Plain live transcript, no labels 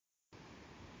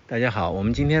大家好，我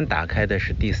们今天打开的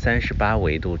是第38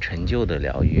维度成就的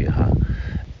疗愈哈，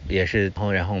也是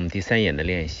然后我们第3眼的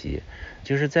练习，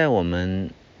就是在我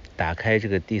们打开这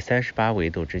个第38维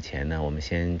度之前呢，我们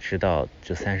先知道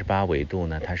这38维度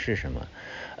呢它是什么。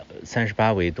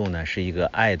38维度呢是一个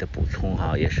爱的补充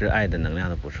哈，也是爱的能量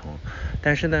的补充。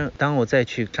但是呢，当我再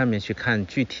去上面去看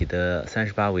具体的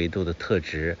38维度的特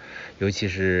质，尤其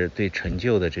是对成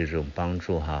就的这种帮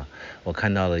助哈，我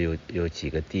看到了有几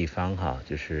个地方哈，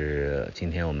就是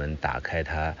今天我们打开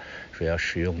它所要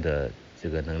使用的这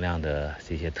个能量的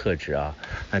这些特质啊。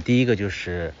那第一个就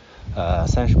是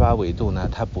38维度呢，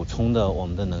它补充的我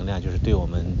们的能量就是对我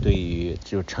们对于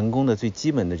就成功的最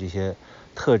基本的这些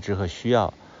特质和需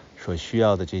要所需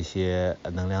要的这些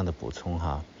能量的补充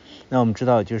哈。那我们知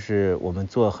道就是我们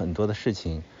做很多的事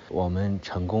情，我们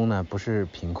成功呢不是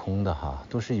凭空的哈，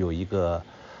都是有一个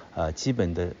基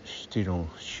本的这种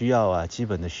需要啊，基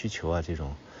本的需求啊这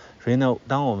种。所以呢，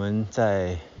当我们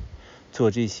在做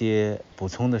这些补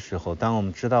充的时候，当我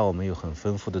们知道我们有很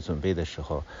丰富的准备的时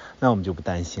候，那我们就不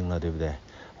担心了，对不对？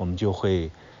我们就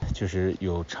会就是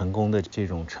有成功的这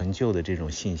种成就的这种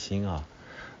信心啊。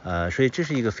所以这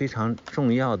是一个非常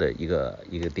重要的一个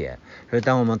点。所以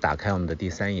当我们打开我们的第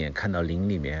3眼，看到灵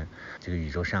里面这个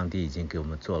宇宙上帝已经给我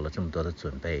们做了这么多的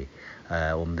准备，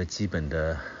我们的基本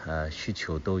的需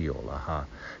求都有了哈。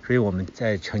所以我们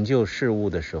在成就事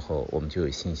物的时候，我们就有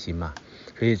信心嘛。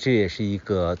所以这也是一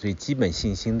个最基本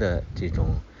信心的这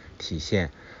种体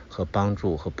现和帮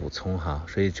助和补充哈。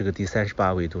所以这个第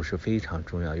38维度是非常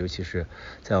重要，尤其是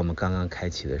在我们刚刚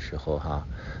开启的时候哈，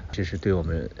这是对我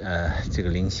们这个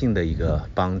灵性的一个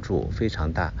帮助非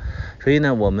常大。所以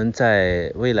呢，我们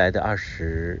在未来的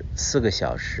24个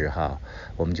小时哈，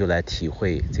我们就来体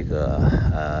会这个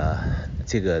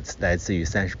来自于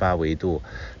38维度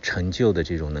成就的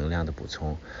这种能量的补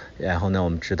充。然后呢，我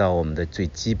们知道我们的最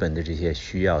基本的这些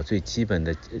需要，最基本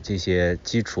的这些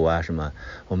基础啊什么，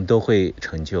我们都会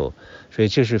成就。所以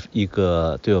这是一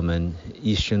个对我们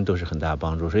一生都是很大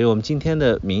帮助。所以我们今天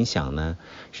的冥想呢，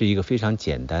是一个非常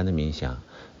简单的冥想，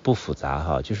不复杂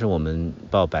哈，就是我们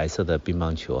抱白色的乒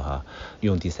乓球哈，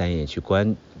用第3眼去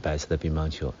观白色的乒乓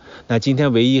球。那今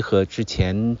天唯一和之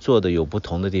前做的有不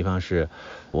同的地方是，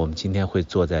我们今天会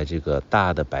坐在这个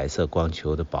大的白色光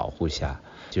球的保护下，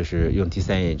就是用第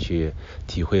3眼去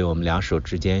体会我们两手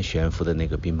之间悬浮的那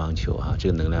个乒乓球哈，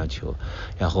这个能量球。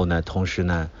然后呢，同时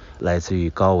呢，来自于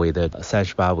高维的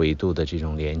38维度的这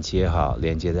种连接哈，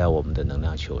连接在我们的能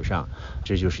量球上。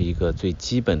这就是一个最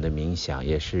基本的冥想，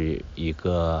也是一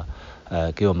个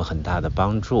给我们很大的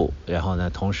帮助。然后呢，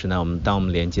同时呢，当我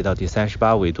们连接到第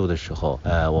38维度的时候，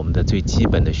我们的最基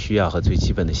本的需要和最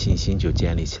基本的信心就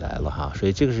建立起来了哈。所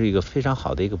以这个是一个非常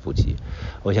好的一个补给。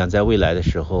我想在未来的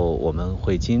时候，我们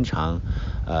会经常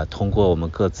通过我们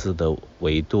各自的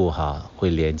维度哈，会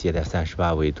连接在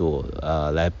38维度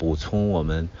来补充我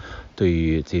们对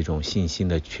于这种信心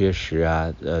的缺失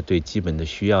啊，对基本的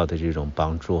需要的这种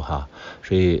帮助哈。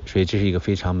所以这是一个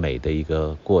非常美的一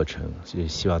个过程，就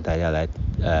希望大家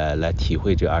来体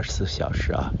会这24小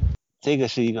时啊。这个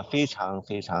是一个非常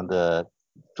非常的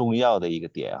重要的一个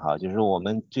点哈，就是我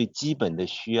们最基本的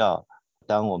需要，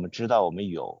当我们知道我们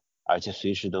有，而且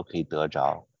随时都可以得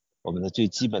着，我们的最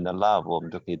基本的 love 我们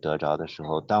都可以得着的时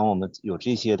候，当我们有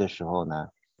这些的时候呢，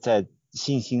在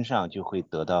信心上就会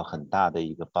得到很大的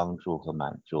一个帮助和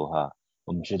满足哈。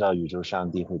我们知道宇宙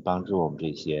上帝会帮助我们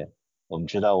这些，我们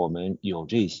知道我们有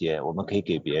这些，我们可以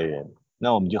给别人，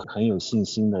那我们就很有信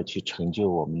心的去成就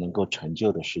我们能够成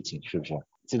就的事情，是不是？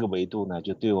这个维度呢，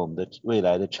就对我们的未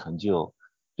来的成就，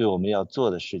对我们要做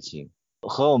的事情，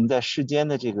和我们在世间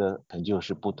的这个成就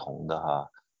是不同的哈。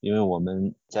因为我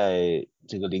们在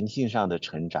这个灵性上的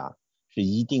成长，是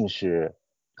一定是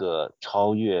个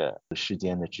超越世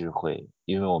间的智慧，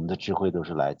因为我们的智慧都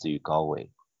是来自于高维，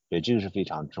所以这个是非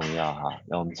常重要哈。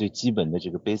让我们最基本的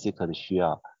这个 basic 的需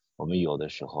要，我们有的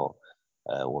时候，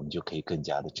我们就可以更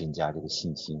加的增加这个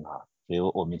信心哈。所以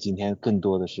我们今天更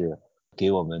多的是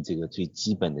给我们这个最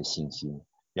基本的信心，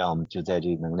让我们就在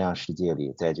这个能量世界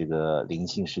里，在这个灵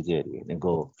性世界里能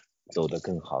够走得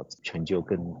更好，成就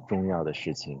更重要的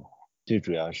事情，最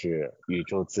主要是宇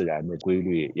宙自然的规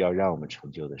律要让我们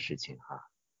成就的事情哈。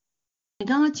你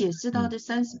刚刚解释到的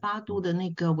38度的那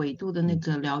个纬度的那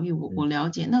个疗愈，我了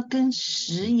解，那跟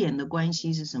10眼的关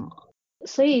系是什么？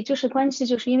所以就是关系，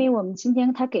就是因为我们今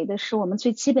天他给的是我们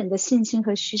最基本的信心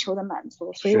和需求的满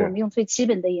足，所以我们用最基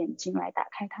本的眼睛来打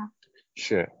开它。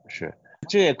是，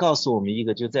这也告诉我们一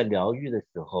个，就在疗愈的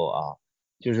时候啊，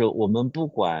就是我们不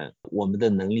管我们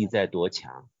的能力在多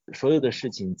强，所有的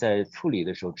事情在处理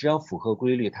的时候，只要符合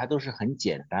规律，它都是很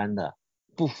简单的，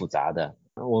不复杂的。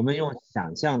我们用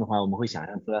想象的话，我们会想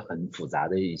象出来很复杂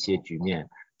的一些局面，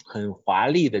很华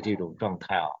丽的这种状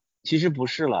态啊，其实不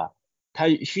是了。它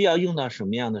需要用到什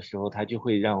么样的时候，它就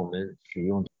会让我们使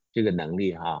用这个能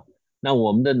力哈。那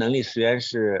我们的能力虽然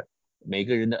是每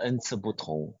个人的恩赐不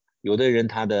同，有的人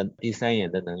他的第三眼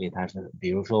的能力，他是比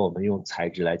如说我们用材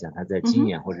质来讲，他在金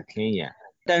眼或者天眼，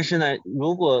但是呢，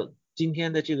如果今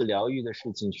天的这个疗愈的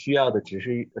事情需要的只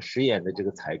是实眼的这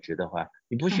个材质的话，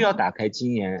你不需要打开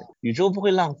金眼，宇宙不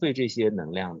会浪费这些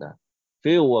能量的。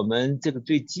所以我们这个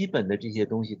最基本的这些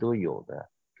东西都有的。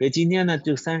所以今天呢，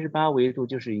这38维度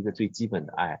就是一个最基本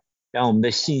的爱，让我们的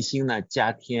信心呢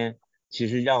加添。其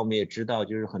实让我们也知道，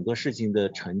就是很多事情的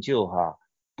成就哈，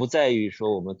不在于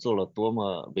说我们做了多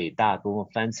么伟大、多么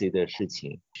fancy 的事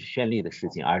情、绚丽的事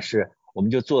情，而是我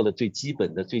们就做了最基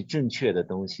本的、最正确的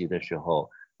东西的时候，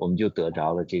我们就得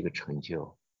着了这个成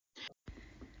就。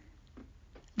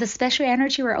The special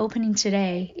energy we're opening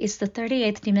today is the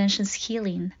 38th dimension's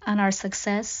healing on our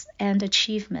success and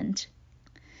achievement.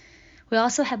 We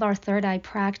also have our third eye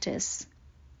practice.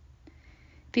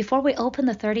 Before we open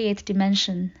the 38th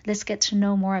dimension, let's get to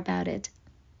know more about it.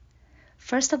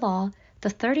 First of all, the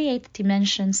 38th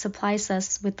dimension supplies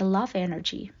us with the love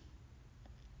energy.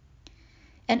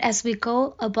 And as we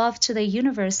go above to the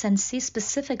universe and see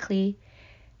specifically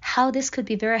how this could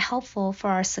be very helpful for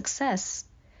our success,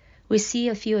 we see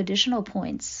a few additional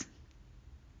points.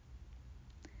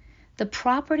 The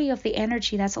property of the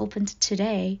energy that's opened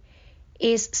today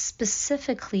is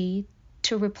specifically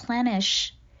to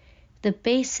replenish the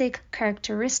basic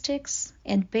characteristics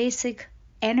and basic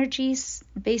energies,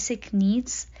 basic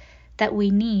needs that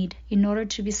we need in order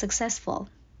to be successful.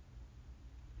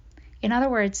 In other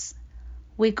words,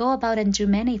 we go about and do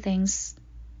many things,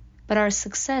 but our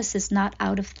success is not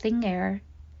out of thin air.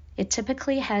 It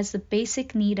typically has a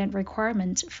basic need and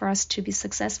requirement for us to be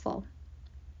successful.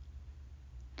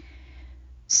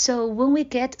 So when we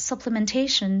get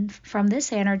supplementation from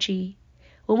this energy,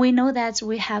 when we know that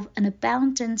we have an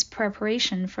abundant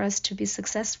preparation for us to be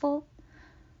successful,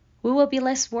 we will be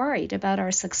less worried about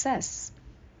our success.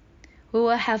 We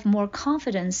will have more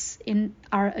confidence in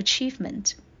our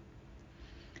achievement.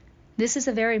 This is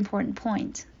a very important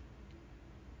point.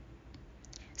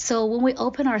 So when we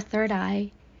open our third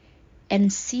eye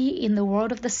and see in the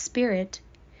world of the spirit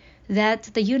that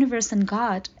the universe and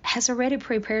God has already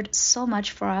prepared so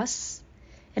much for us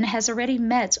and has already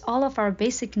met all of our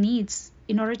basic needs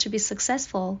in order to be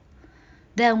successful,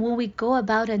 then when we go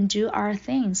about and do our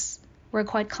things, we're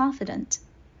quite confident.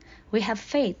 We have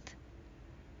faith.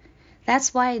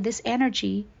 That's why this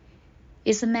energy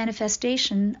is a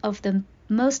manifestation of the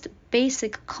most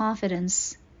basic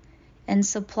confidence and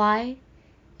supply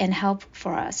and help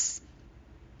for us.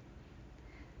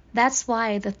 That's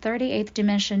why the 38th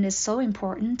dimension is so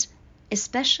important,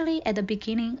 especially at the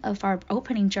beginning of our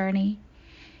opening journey,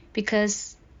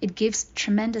 because it gives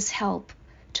tremendous help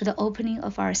to the opening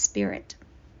of our spirit.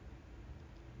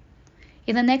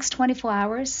 In the next 24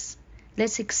 hours,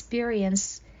 let's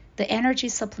experience the energy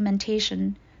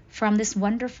supplementation from this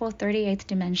wonderful 38th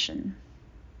dimension.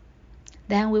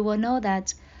 Then we will know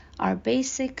that our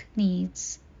basic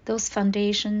needs, those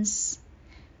foundations,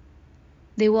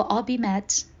 they will all be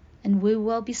met and we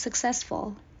will be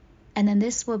successful. And then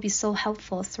this will be so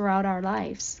helpful throughout our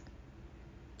lives.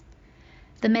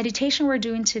 The meditation we're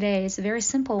doing today is a very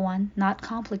simple one, not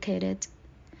complicated.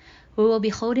 We will be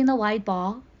holding the white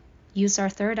ball, use our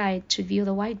third eye to view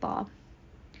the white ball.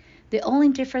 The only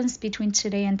difference between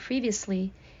today and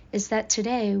previously is that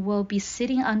today we'll be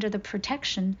sitting under the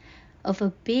protection of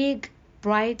a big,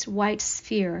 bright white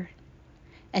sphere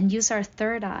and use our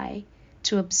third eye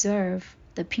to observe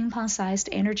the ping-pong-sized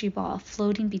energy ball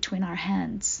floating between our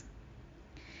hands.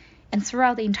 And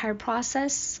throughout the entire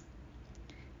process,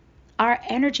 our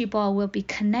energy ball will be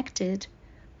connected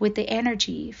with the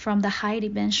energy from the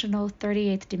high-dimensional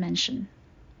 38th dimension.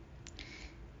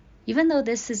 Even though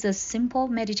this is a simple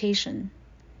meditation,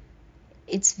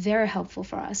 it's very helpful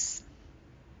for us.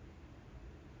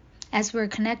 As we're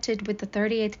connected with the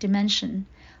 38th dimension,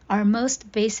 our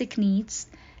most basic needs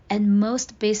and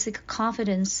most basic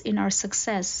confidence in our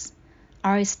success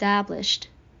are established.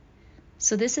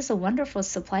 So this is a wonderful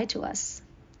supply to us.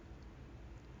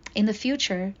 In the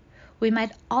future, we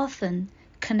might often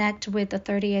connect with the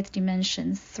 38th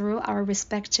dimension through our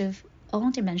respective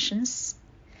own dimensions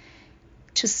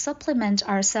to supplement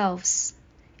ourselves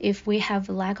if we have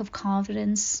a lack of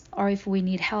confidence or if we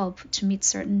need help to meet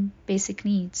certain basic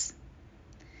needs.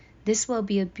 This will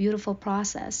be a beautiful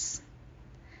process.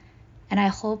 And I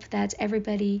hope that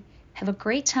everybody have a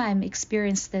great time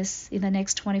experience this in the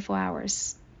next 24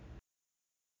 hours.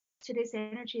 Today's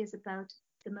energy is about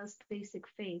the most basic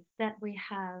faith that we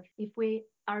have. If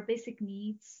our basic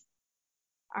needs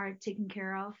are taken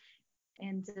care of,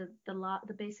 and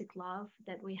the basic love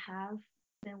that we have,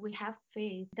 then we have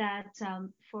faith that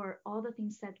for all the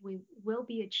things that we will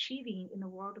be achieving in the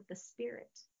world of the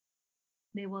spirit,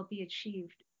 they will be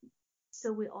achieved.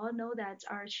 So we all know that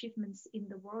our achievements in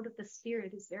the world of the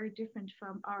spirit is very different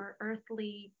from our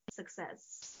earthly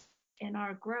success, and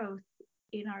our growth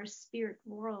in our spirit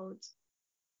world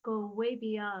go way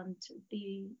beyond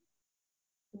the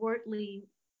worldly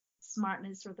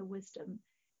smartness or the wisdom.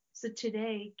 So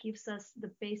today gives us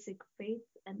the basic faith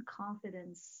and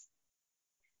confidence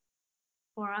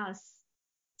for us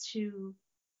to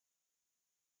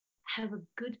have a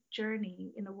good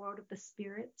journey in the world of the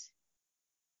spirit,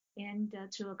 and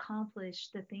to accomplish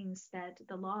the things that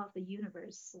the law of the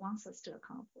universe wants us to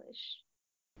accomplish.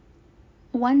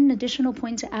 One additional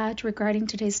point to add regarding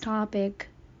today's topic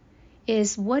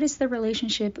is, what is the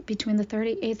relationship between the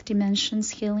 38th dimension's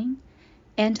healing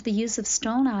and the use of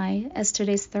stone eye as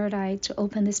today's third eye to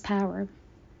open this power?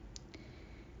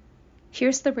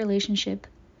 Here's the relationship.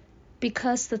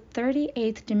 Because the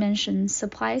 38th dimension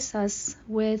supplies us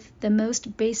with the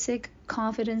most basic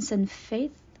confidence and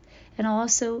faith, and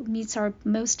also meets our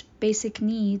most basic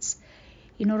needs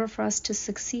in order for us to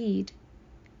succeed.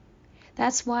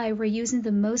 That's why we're using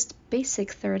the most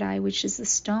basic third eye, which is the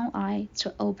stone eye,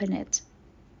 to open it.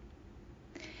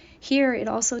 Here it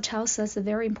also tells us a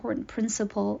very important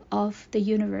principle of the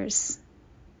universe,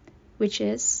 which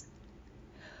is,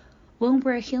 when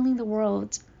we're healing the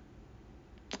world,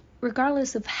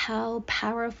 regardless of how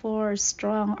powerful or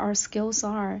strong our skills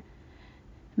are,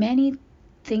 many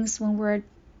things, when we're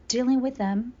dealing with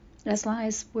them, as long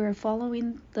as we're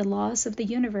following the laws of the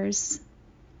universe,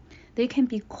 they can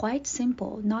be quite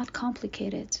simple, not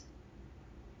complicated.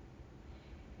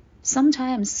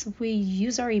 Sometimes we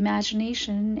use our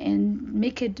imagination and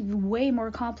make it way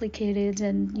more complicated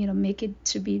and, make it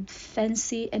to be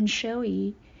fancy and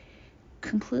showy.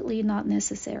 Completely not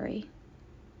necessary.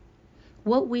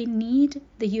 What we need,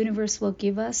 the universe will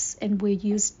give us, and we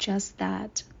use just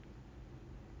that.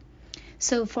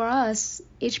 So for us,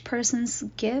 each person's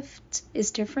gift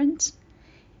is different.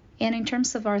 And in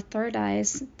terms of our third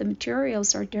eyes, the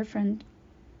materials are different.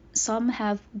 Some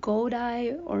have gold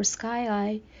eye or sky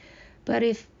eye. But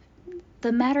if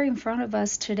the matter in front of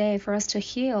us today, for us to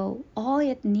heal, all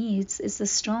it needs is the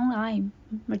stone eye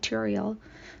material,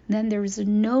 then there is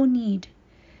no need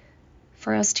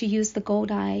for us to use the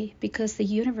gold eye, because the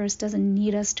universe doesn't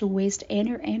need us to waste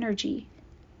any energy.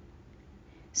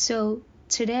 So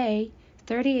today,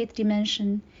 38th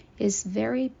dimension is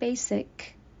very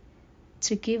basic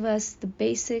to give us the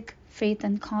basic faith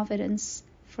and confidence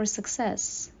for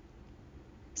success.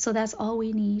 So that's all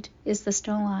we need, is the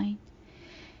stone eye.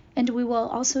 And we will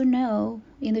also know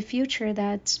in the future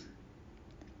that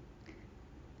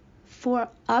for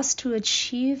us to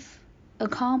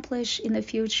accomplish in the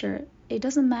future, it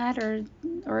doesn't matter,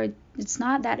 or it's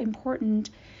not that important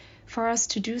for us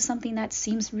to do something that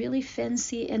seems really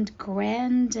fancy and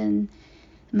grand and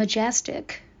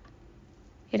majestic.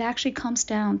 It actually comes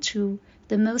down to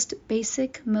the most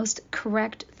basic, most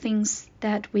correct things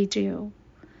that we do.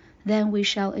 Then we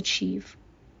shall achieve.